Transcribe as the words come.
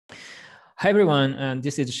Hi everyone,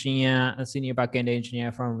 this is Shinya, a senior backend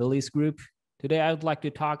engineer from Release Group. Today I would like to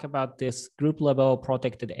talk about this group level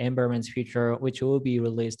protected environments feature, which will be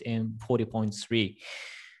released in 40.3.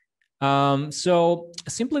 So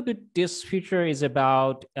simply put, this feature is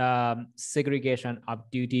about segregation of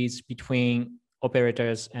duties between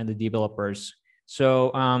operators and the developers. So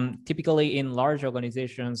typically in large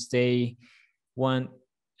organizations, they want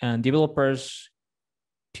developers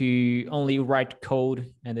to only write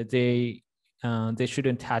code, and that they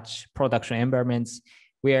shouldn't touch production environments,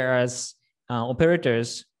 whereas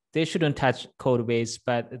operators, they shouldn't touch code base,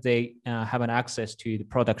 but they have an access to the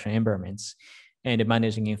production environments and the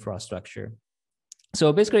managing infrastructure.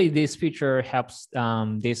 So basically, this feature helps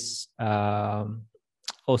this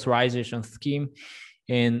authorization scheme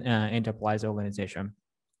in enterprise organization.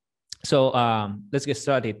 So let's get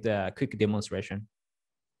started. Quick demonstration.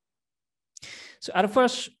 So at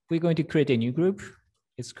first, we're going to create a new group.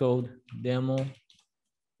 It's called demo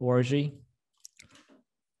org.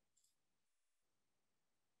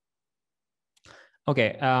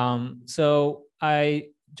 Okay, so I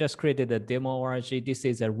just created a demo org. This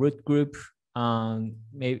is a root group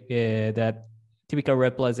that typically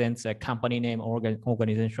represents a company name or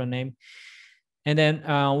organization name. And then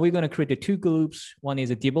we're going to create the two groups. One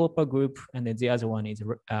is a developer group, and then the other one is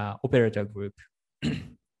operator group.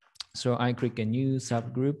 So I click a new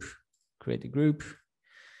subgroup, create a group,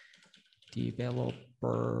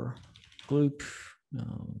 developer group,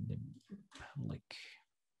 public.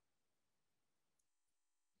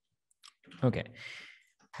 Okay,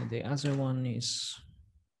 and the other one is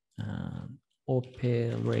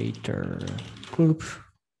operator group,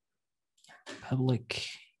 public,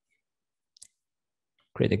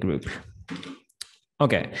 create a group.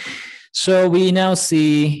 Okay, so we now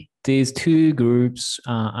see these two groups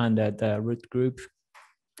under the root group,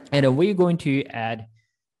 and we're going to add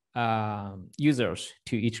users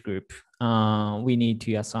to each group. We need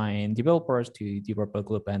to assign developers to developer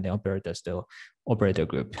group and the operators to operator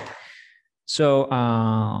group. So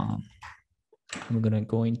I'm gonna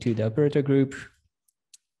go into the operator group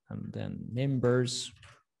and then members.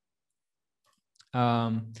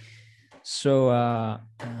 I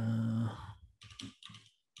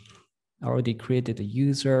already created a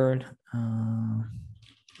user.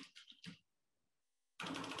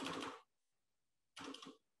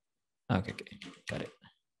 Okay, got it.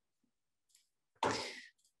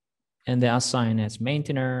 And then assign as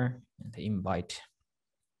maintainer and the invite.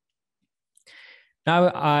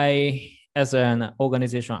 Now I, as an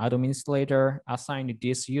organization administrator, assigned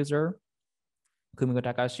this user, Kumiko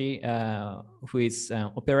Takashi, who is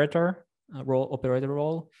an operator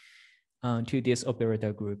role, to this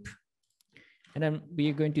operator group. And then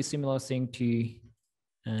we're going to similar thing to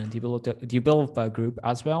developer group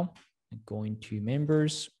as well. Going to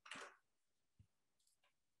members,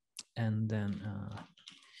 and then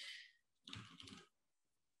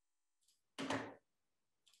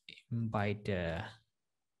invite a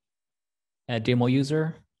demo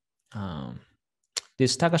user.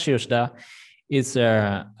 This Takashi Yoshida is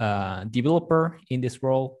a developer in this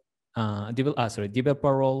role.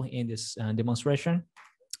 Developer role in this demonstration.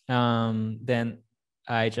 Then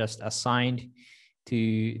I just assigned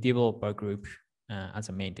to developer group as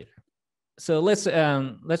a maintainer. So let's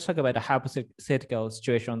talk about a hypothetical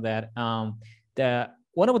situation that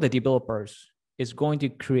one of the developers is going to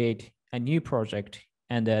create a new project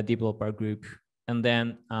and a developer group, and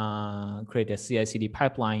then create a CI/CD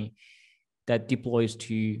pipeline that deploys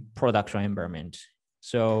to production environment.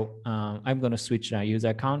 So I'm going to switch a user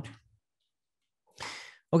account.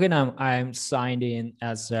 Okay, now I'm signed in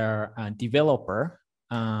as a developer.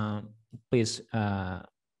 Please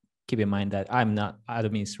keep in mind that I'm not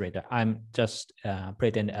administrator. I'm just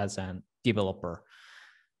pretend as a developer.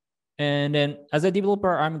 And then as a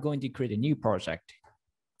developer, I'm going to create a new project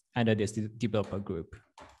under this developer group.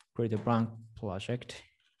 Create a blank project.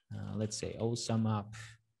 Let's say awesome app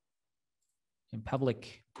in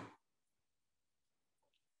public.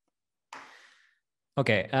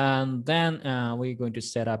 Okay, and then we're going to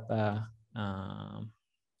set up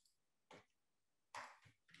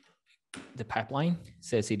the pipeline,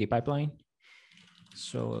 CI/CD pipeline.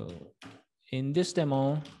 So in this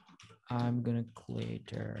demo, I'm gonna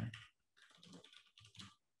create a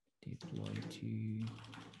deploy to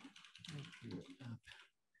app.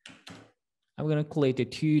 I'm gonna create the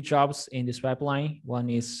two jobs in this pipeline. One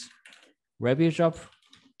is review job,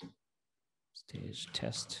 stage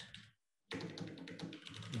test,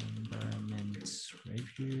 environments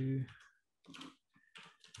review,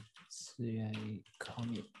 CI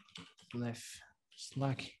commit left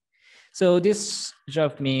slack. So this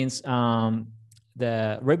job means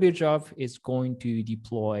the review job is going to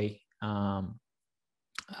deploy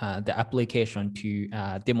the application to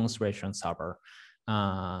demonstration server.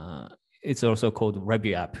 It's also called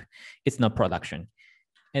review app. It's not production.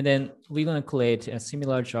 And then we're going to create a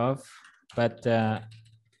similar job, but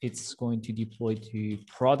it's going to deploy to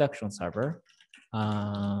production server.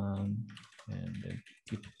 And then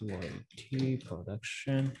deploy to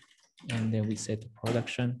production. And then we set the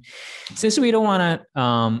production. Since we don't want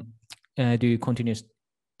to do continuous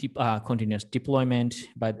deployment,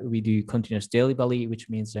 but we do continuous delivery, which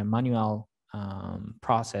means a manual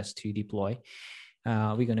process to deploy.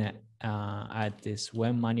 We're gonna add this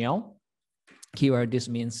when manual keyword. This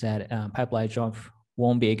means that pipeline job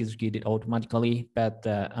won't be executed automatically, but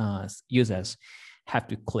users have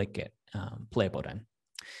to click it, play button.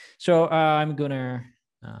 So I'm gonna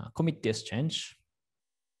commit this change.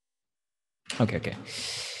 Okay.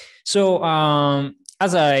 So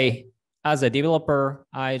as a developer,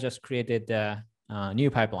 I just created a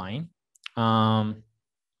new pipeline,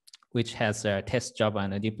 which has a test job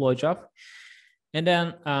and a deploy job. And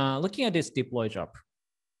then looking at this deploy job,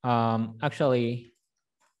 actually,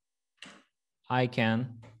 I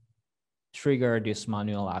can trigger this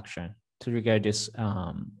manual action, trigger this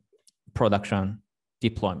production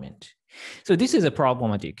deployment. So this is a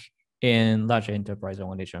problematic in large enterprise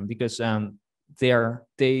organization because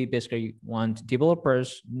they basically want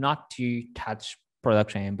developers not to touch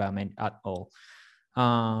production environment at all.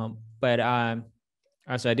 But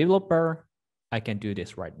as a developer, I can do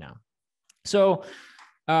this right now. So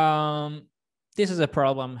this is a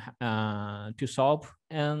problem to solve,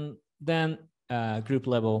 and then group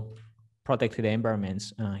level protected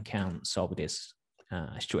environments can solve this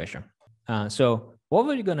situation. So what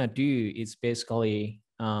we're gonna do is basically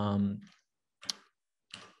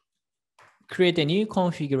create a new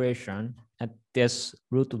configuration at this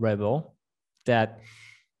root level that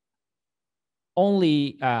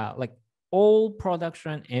only like all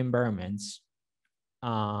production environments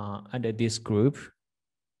under this group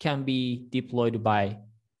can be deployed by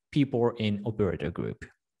people in operator group.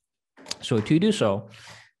 So to do so,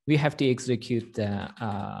 we have to execute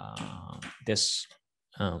this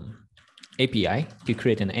API to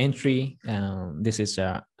create an entry. This is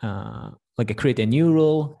like create a new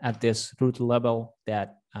rule at this root level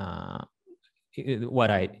that what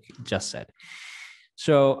I just said.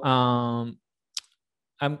 So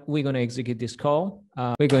we're going to execute this call.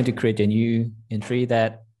 We're going to create a new entry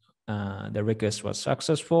that the request was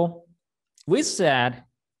successful. With that,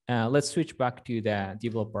 let's switch back to the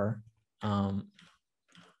developer.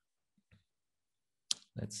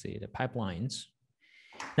 Let's see the pipelines.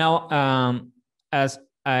 Now, as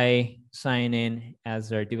I sign in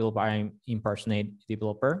as a developer, I impersonate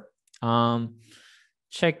developer,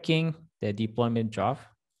 checking the deployment job.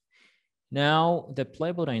 Now the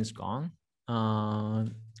play button is gone.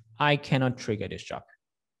 I cannot trigger this job.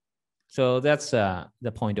 So that's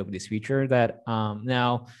the point of this feature that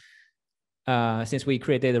now, since we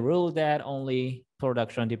created a rule that only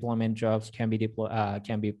production deployment jobs can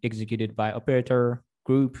be executed by operator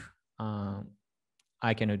group,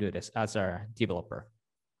 I cannot do this as a developer.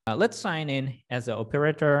 Let's sign in as an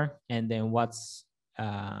operator, and then what's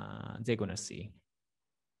they're gonna see.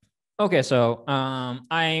 Okay, so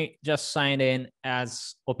I just signed in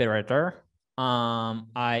as operator.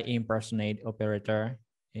 I impersonate operator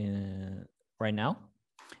right now.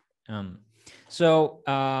 So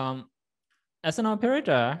as an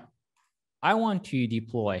operator, I want to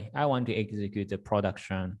deploy, I want to execute the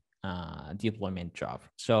production deployment job.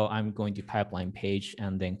 So I'm going to pipeline page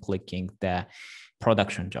and then clicking the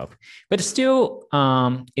production job, but still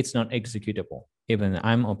it's not executable even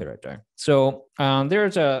I'm operator. So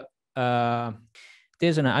there's an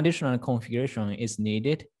additional configuration is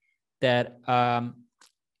needed that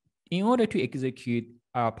in order to execute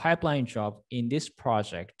a pipeline job in this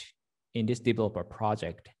project, in this developer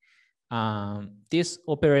project, this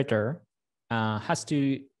operator has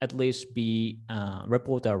to at least be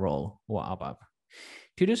reporter role or above.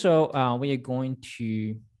 To do so, we are going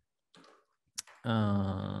to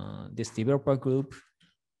this developer group,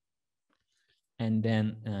 and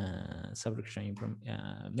then subsection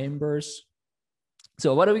members.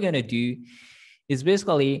 So what are we going to do is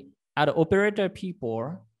basically add operator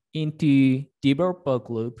people into developer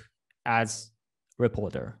group as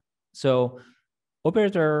reporter. So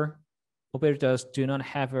operators do not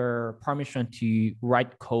have a permission to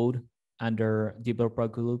write code under developer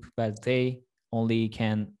group, but they only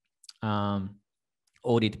can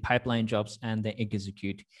audit pipeline jobs and then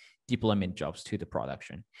execute deployment jobs to the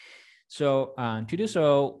production. So to do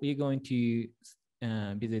so, we're going to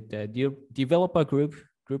visit the developer group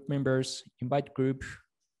group members, invite group,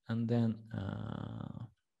 and then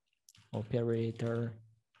operator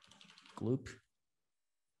group,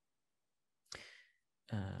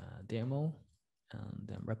 demo, and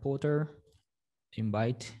then reporter,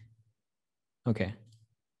 invite. Okay.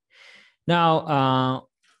 Now,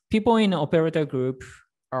 people in operator group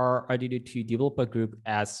are added to developer group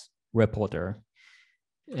as reporter,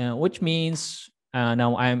 which means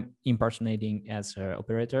now I'm impersonating as an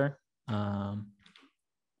operator.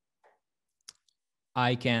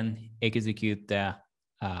 I can execute the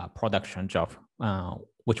production job,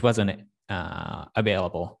 which wasn't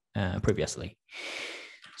available previously.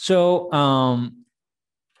 So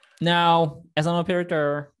now, as an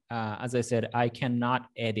operator, as I said, I cannot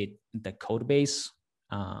edit the code base.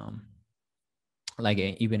 Like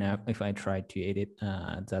even if I try to edit,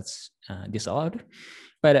 that's disallowed.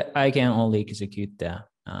 But I can only execute the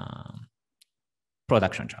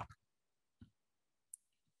production job.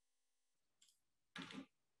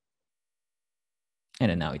 And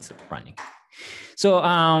then now it's running. So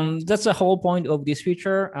that's the whole point of this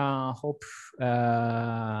feature. Hope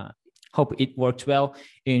it works well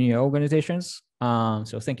in your organizations.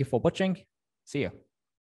 So thank you for watching. See you.